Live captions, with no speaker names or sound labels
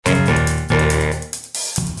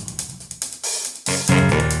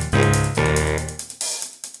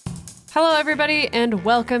Hello, everybody, and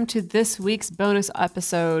welcome to this week's bonus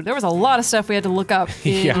episode. There was a lot of stuff we had to look up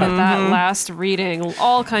in that last reading.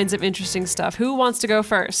 All kinds of interesting stuff. Who wants to go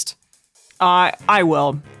first? I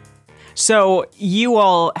will. So you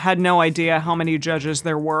all had no idea how many judges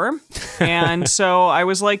there were. And so I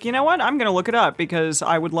was like, you know what? I'm going to look it up because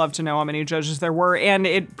I would love to know how many judges there were. And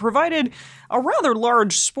it provided a rather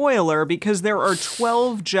large spoiler because there are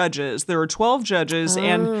 12 judges. There are 12 judges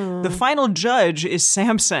and the final judge is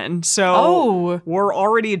Samson. So we're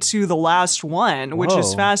already to the last one, which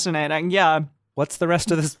is fascinating. Yeah. What's the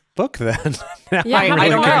rest of this book then? Yeah, I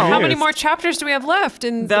don't know. How many more chapters do we have left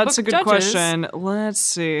in That's the a book good of Judges? question. Let's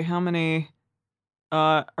see. How many?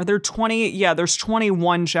 Are there 20? Yeah, there's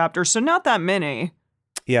 21 chapters, so not that many.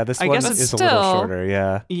 Yeah, this I one guess is it's a little still- shorter,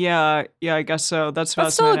 yeah. Yeah, I guess so. That's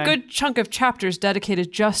That's still fascinating. a good chunk of chapters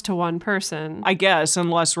dedicated just to one person. I guess,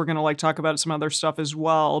 unless we're going to talk about some other stuff as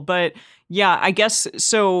well. But yeah, I guess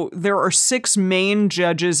so. There are 6 main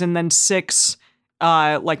judges and then 6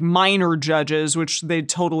 minor judges, which they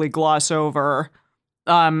totally gloss over.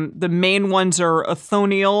 The main ones are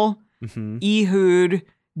Othniel, Ehud,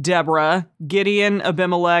 Deborah, Gideon,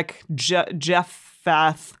 Abimelech,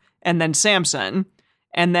 Jephthah, and then Samson.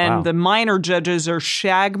 And then the minor judges are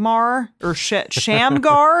Shagmar or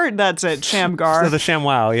Shamgar. That's it, Shamgar. So the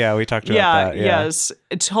ShamWow, yeah, we talked about that. Yeah, yes.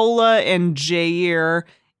 Tola and Jair,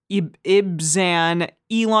 Ibzan,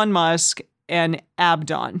 Elon Musk, and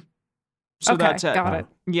Abdon. So Okay, that's it. got it.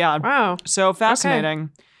 Yeah. Wow. So fascinating.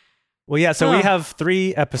 Well, yeah, so we have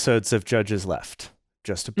 3 episodes of Judges left,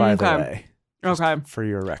 just by the way. Just Okay. for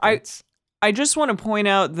your records. I just want to point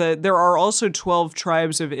out that there are also 12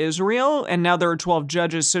 tribes of Israel, and now there are 12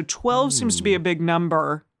 judges. So 12 seems to be a big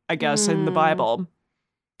number, I guess, in the Bible.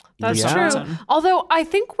 That's Yeah. true. Although I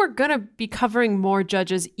think we're going to be covering more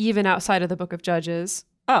judges even outside of the book of Judges.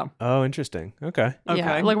 Oh, interesting. Okay. Yeah,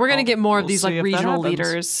 Okay. we're going to Well, get more of we'll these see if that regional happens.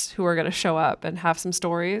 leaders who are going to show up and have some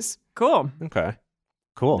stories. Cool. Okay.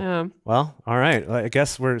 Cool. Yeah. Well, all right. I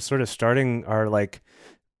guess we're sort of starting our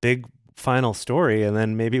big final story, and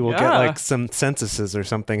then maybe we'll get some censuses or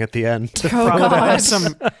something at the end. Oh, Probably God.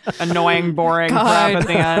 some annoying, boring crap God. at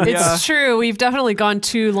the end. It's true. We've definitely gone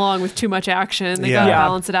too long with too much action. They got to Yeah.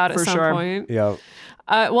 balance it out at For some sure. point. Yeah.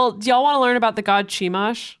 Well, do y'all want to learn about the god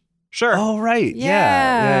Chemosh? Sure. Oh, right.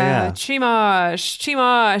 Yeah.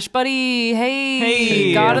 Chemosh, buddy.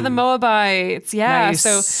 Hey. God of the Moabites. Yeah. Nice.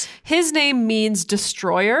 So his name means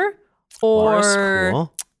destroyer Mars, or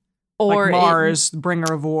cool. or like it- Mars, the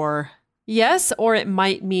bringer of war. yes, or it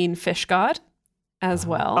might mean fish god as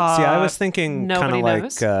well. See, I was thinking kind nobody of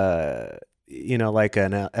knows. like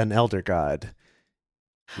an elder god.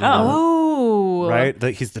 Oh. Right?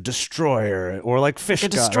 He's the destroyer, or like fish The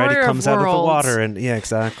god, right? destroyer He of comes out of the worlds. water, and yeah,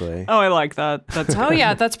 exactly. Oh, I like that. That's Oh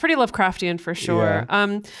yeah, that's pretty Lovecraftian for sure.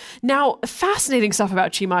 Now, fascinating stuff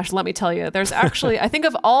about Chemosh, let me tell you. There's actually, I think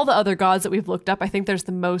of all the other gods that we've looked up, I think there's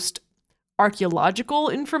the most archaeological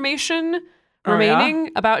information Oh, yeah?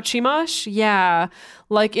 remaining about Chemosh. Yeah.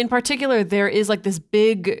 Like in particular, there is this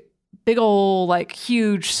big old,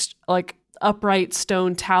 huge, upright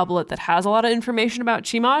stone tablet that has a lot of information about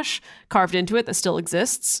Chemosh carved into it that still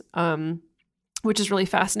exists. Which is really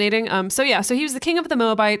fascinating. So he was the king of the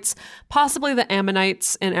Moabites, possibly the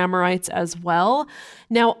Ammonites and Amorites as well.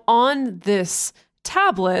 Now, on this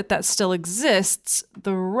tablet that still exists,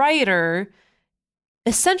 the writer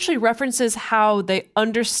essentially references how they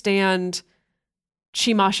understand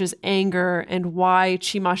Chemosh's anger and why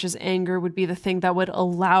Chemosh's anger would be the thing that would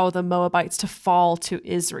allow the Moabites to fall to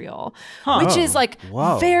Israel, which is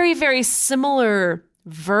wow. very, very similar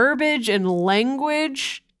verbiage and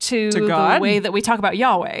language to the God? way that we talk about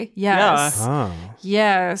Yahweh. Yes. Oh.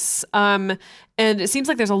 Yes. And it seems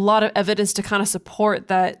like there's a lot of evidence to kind of support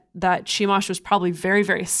that Chemosh was probably very,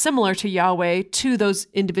 very similar to Yahweh, to those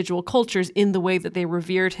individual cultures in the way that they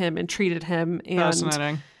revered him and treated him. And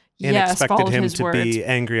fascinating. And yes, expected followed him his to words. be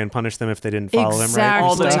angry and punish them if they didn't follow him, right? Exactly.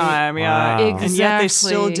 All the Stuff. time, yeah. Wow. And yet they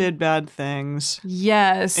still Exactly. did bad things.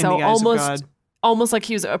 Yes. in So the eyes of almost God. almost like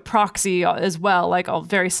he was a proxy as well, all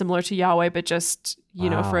very similar to Yahweh, but just,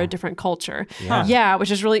 for a different culture. Yeah.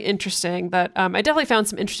 Which is really interesting. That I definitely found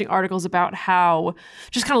some interesting articles about how,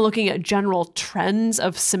 just kind of looking at general trends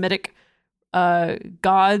of Semitic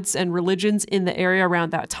gods and religions in the area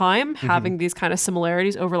around that time, having these kind of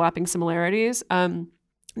similarities, overlapping similarities.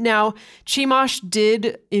 Now, Chemosh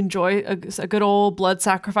did enjoy a good old blood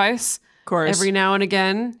sacrifice. Of course. Every now and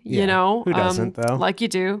again, Yeah. Who doesn't, though? Like you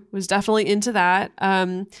do. Was definitely into that.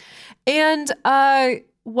 And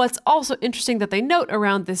what's also interesting that they note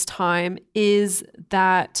around this time is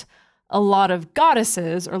that a lot of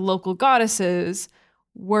goddesses or local goddesses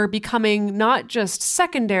were becoming not just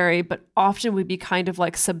secondary, but often would be kind of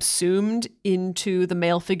like subsumed into the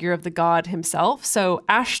male figure of the god himself. So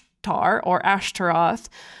Ashtar or Ashtaroth,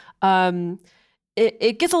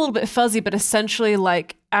 it gets a little bit fuzzy, but essentially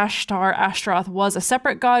like Ashtaroth was a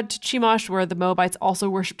separate god to Chemosh, where the Moabites also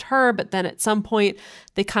worshipped her, but then at some point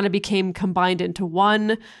they kind of became combined into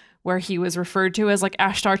one, where he was referred to as like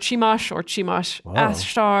Ashtar Chemosh or Chemosh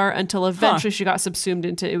Ashtar, until eventually she got subsumed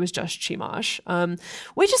into it was just Chemosh,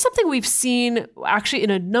 which is something we've seen actually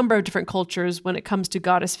in a number of different cultures when it comes to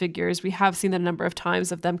goddess figures. We have seen a number of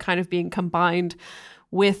times of them kind of being combined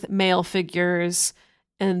with male figures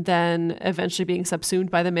and then eventually being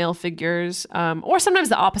subsumed by the male figures. Or sometimes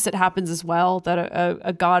the opposite happens as well, that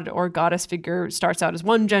a god or goddess figure starts out as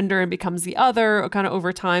one gender and becomes the other kind of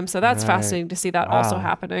over time. So that's fascinating to see that also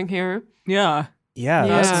happening here. Yeah.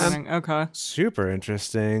 Yeah. Okay. Super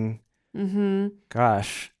interesting. Mm-hmm.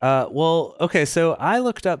 Gosh. Well, okay, so I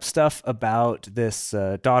looked up stuff about this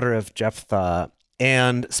daughter of Jephthah.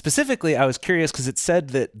 And specifically, I was curious because it said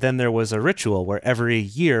that then there was a ritual where every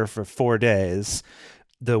year for 4 days,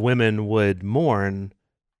 the women would mourn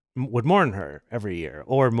her every year,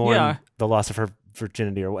 or mourn the loss of her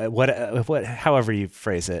virginity, or what however you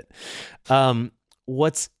phrase it.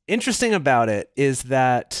 What's interesting about it is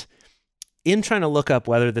that in trying to look up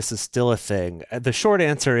whether this is still a thing, the short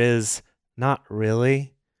answer is not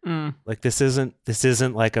really. Like this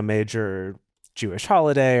isn't like a major Jewish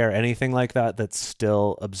holiday or anything like that that's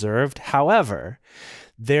still observed. However,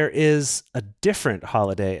 there is a different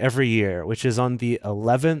holiday every year, which is on the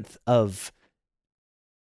 11th of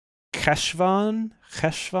Cheshvan.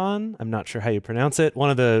 I'm not sure how you pronounce it.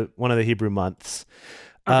 One of the Hebrew months.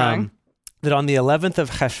 Okay. That on the 11th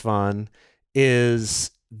of Cheshvan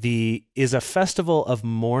is a festival of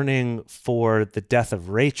mourning for the death of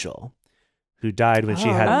Rachel, who died when she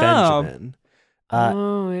had Benjamin.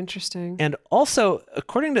 Interesting. And also,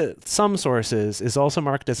 according to some sources, is also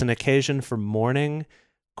marked as an occasion for mourning,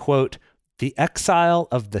 quote, the exile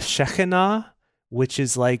of the Shekinah, which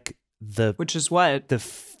is like which is what? The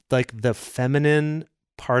feminine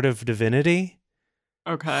part of divinity.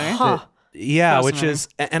 Okay. Which is,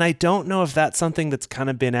 and I don't know if that's something that's kind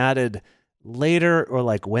of been added later or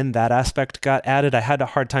like when that aspect got added. I had a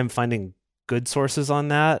hard time finding good sources on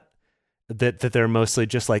that they're mostly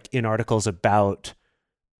just like in articles about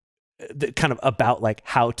like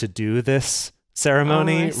how to do this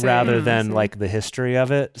ceremony rather than like the history of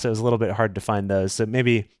it. So it was a little bit hard to find those. So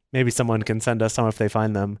maybe someone can send us some if they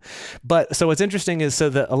find them. But so what's interesting is, so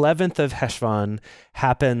the 11th of Cheshvan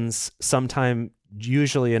happens sometime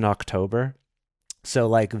usually in October. So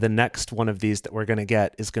like the next one of these that we're going to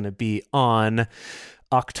get is going to be on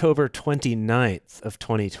October 29th of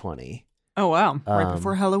 2020. Oh, wow. Right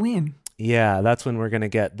before Halloween. Yeah, that's when we're going to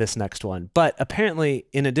get this next one. But apparently,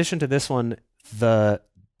 in addition to this one, the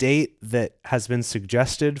date that has been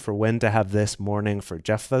suggested for when to have this mourning for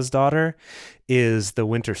Jephthah's daughter is the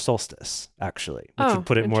winter solstice, actually, which would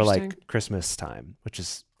put it more like Christmas time, which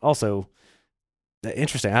is also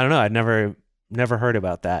interesting. I don't know. I'd never heard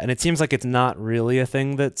about that. And it seems like it's not really a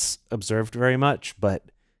thing that's observed very much,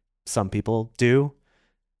 but some people do.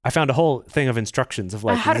 I found a whole thing of instructions of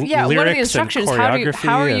like lyrics what are the instructions? And choreography.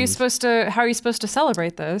 How are you supposed to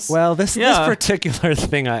celebrate this? Well, this particular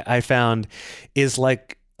thing I found is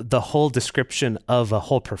like the whole description of a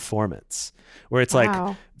whole performance, where it's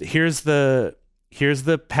like, here's the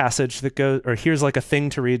passage that goes, or here's like a thing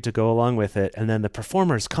to read to go along with it, and then the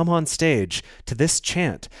performers come on stage to this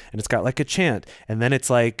chant, and it's got like a chant, and then it's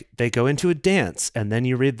like they go into a dance, and then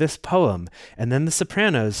you read this poem, and then the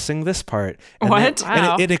sopranos sing this part.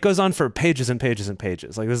 And it goes on for pages and pages and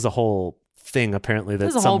pages. Like this is a whole thing apparently that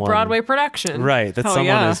this is a whole Broadway production, right? That someone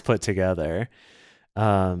has put together.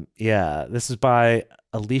 This is by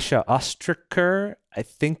Alicia Ostriker, I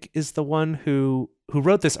think, is the one who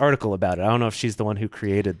wrote this article about it. I don't know if she's the one who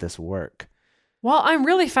created this work. Well, I'm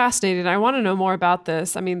really fascinated. I want to know more about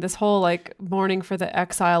this. I mean, this whole like mourning for the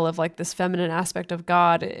exile of like this feminine aspect of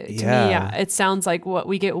God. To me, it sounds like what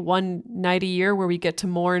we get one night a year where we get to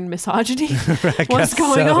mourn misogyny. What's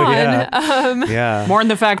going on? Mourn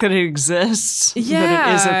the fact that it exists. That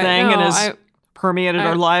it is a thing and has permeated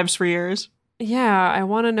our lives for years. Yeah, I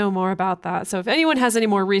want to know more about that. So if anyone has any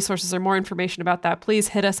more resources or more information about that, please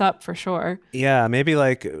hit us up for sure. Yeah, maybe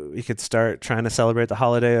like we could start trying to celebrate the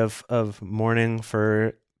holiday of mourning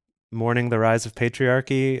the rise of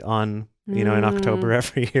patriarchy on, in October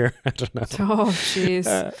every year. I don't know. Oh, jeez.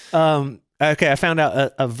 Okay, I found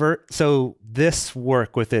out so this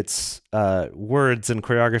work with its words and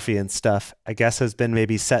choreography and stuff, I guess, has been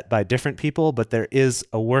maybe set by different people, but there is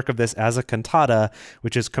a work of this as a cantata,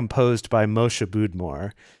 which is composed by Moshe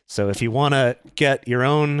Budmore. So if you want to get your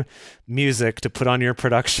own music to put on your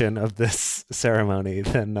production of this ceremony,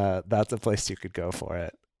 then that's a place you could go for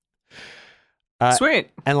it. Sweet.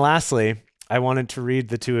 And lastly, I wanted to read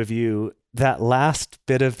the two of you that last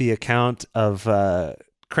bit of the account of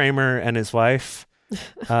Kramer and his wife.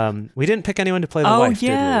 We didn't pick anyone to play the wife, did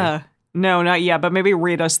we? No, not yet, but maybe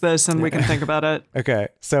read us this and we can think about it. Okay,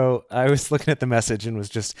 so I was looking at the message and was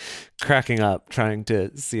just cracking up trying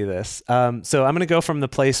to see this. So I'm going to go from the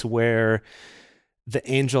place where the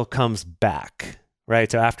angel comes back, right?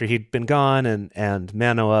 So after he'd been gone and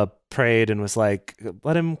Manoah prayed and was like,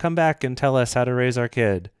 let him come back and tell us how to raise our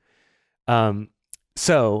kid.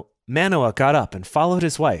 So Manoah got up and followed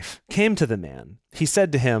his wife, came to the man. He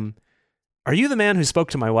said to him, "Are you the man who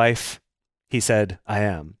spoke to my wife?" He said, "I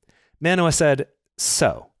am." Manoah said,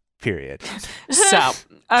 "So, period." So,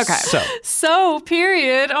 okay. So,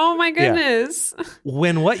 period. Oh my goodness. Yeah.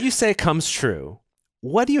 When what you say comes true,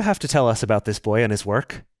 what do you have to tell us about this boy and his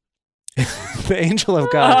work? The angel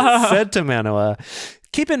of God said to Manoah,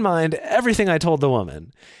 "Keep in mind everything I told the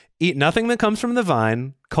woman. Eat nothing that comes from the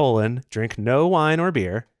vine, drink no wine or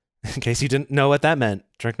beer." In case you didn't know what that meant,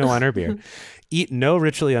 drink no wine or beer. Eat no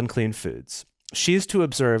ritually unclean foods. She's to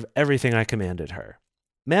observe everything I commanded her.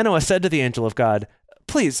 Manoah said to the angel of God,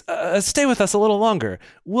 "Please, stay with us a little longer.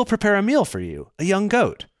 We'll prepare a meal for you, a young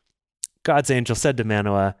goat." God's angel said to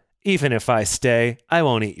Manoah, "Even if I stay, I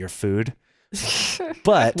won't eat your food.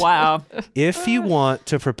 But wow. If you want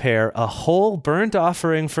to prepare a whole burnt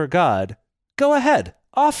offering for God, go ahead,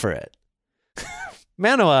 offer it."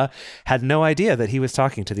 Manoah had no idea that he was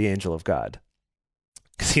talking to the angel of God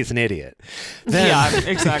because he's an idiot. Then, yeah,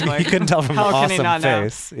 exactly. You couldn't tell from the How can he awesome not know?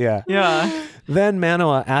 face. Yeah. Yeah. Then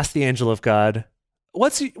Manoah asked the angel of God,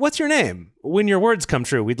 What's your name? When your words come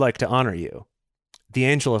true, we'd like to honor you." The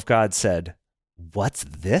angel of God said, "What's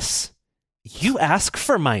this? You ask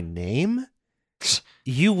for my name?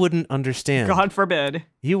 You wouldn't understand. God forbid.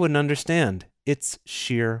 You wouldn't understand. It's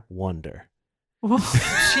sheer wonder."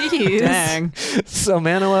 Jeez. Dang. So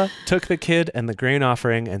Manoah took the kid and the grain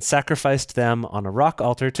offering and sacrificed them on a rock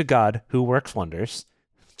altar to God, who works wonders.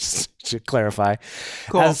 Just to clarify.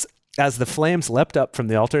 Cool. As the flames leapt up from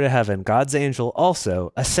the altar to heaven, God's angel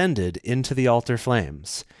also ascended into the altar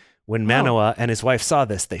flames. When Manoah and his wife saw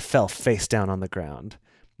this, they fell face down on the ground.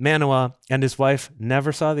 Manoah and his wife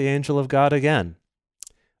never saw the angel of God again.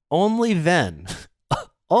 Only then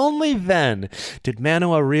did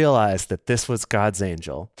Manoah realize that this was God's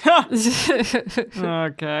angel.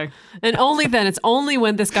 Okay. And only then, it's only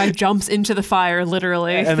when this guy jumps into the fire,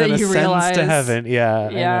 literally, And that then you ascends realize. to heaven. Yeah. I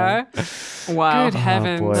Yeah. know. Wow. Good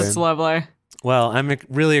heavens. boy. That's lovely. Well, I'm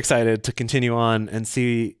really excited to continue on and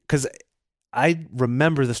see, because I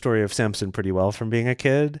remember the story of Samson pretty well from being a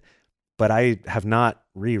kid, but I have not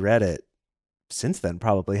reread it since then,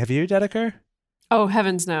 probably. Have you, Dedeker? Oh,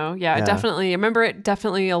 heavens no. Yeah, Yeah. definitely. I remember it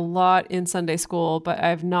definitely a lot in Sunday school, but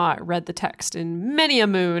I've not read the text in many a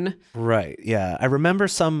moon. Right. Yeah. I remember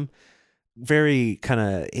some very kind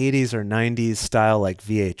of 80s or 90s style, like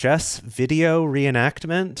VHS video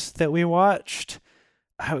reenactment that we watched.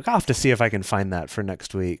 I'll have to see if I can find that for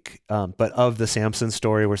next week. But of the Samson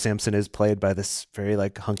story, where Samson is played by this very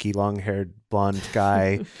like hunky, long-haired blonde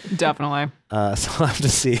guy. Definitely. So I'll have to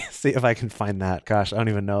see if I can find that. Gosh, I don't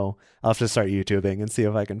even know. I'll have to start YouTubing and see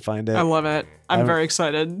if I can find it. I love it. I'm very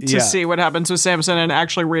excited to see what happens with Samson and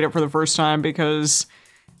actually read it for the first time, because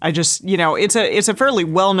I just, it's a fairly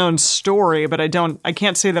well-known story, but I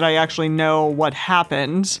can't say that I actually know what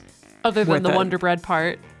happened. Other than With the it. Wonder Bread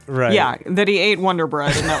part. Right. Yeah, that he ate Wonder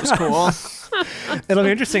Bread, and that was cool. It'll be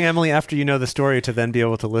interesting, Emily, after you know the story, to then be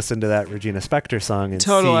able to listen to that Regina Spektor song and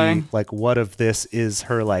Totally. see like what of this is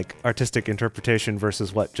her like artistic interpretation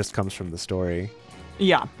versus what just comes from the story.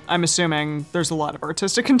 Yeah, I'm assuming there's a lot of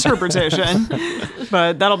artistic interpretation,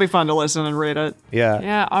 but that'll be fun to listen and read it. Yeah.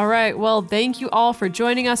 Yeah, all right. Well, thank you all for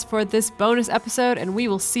joining us for this bonus episode, and we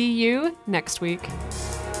will see you next week.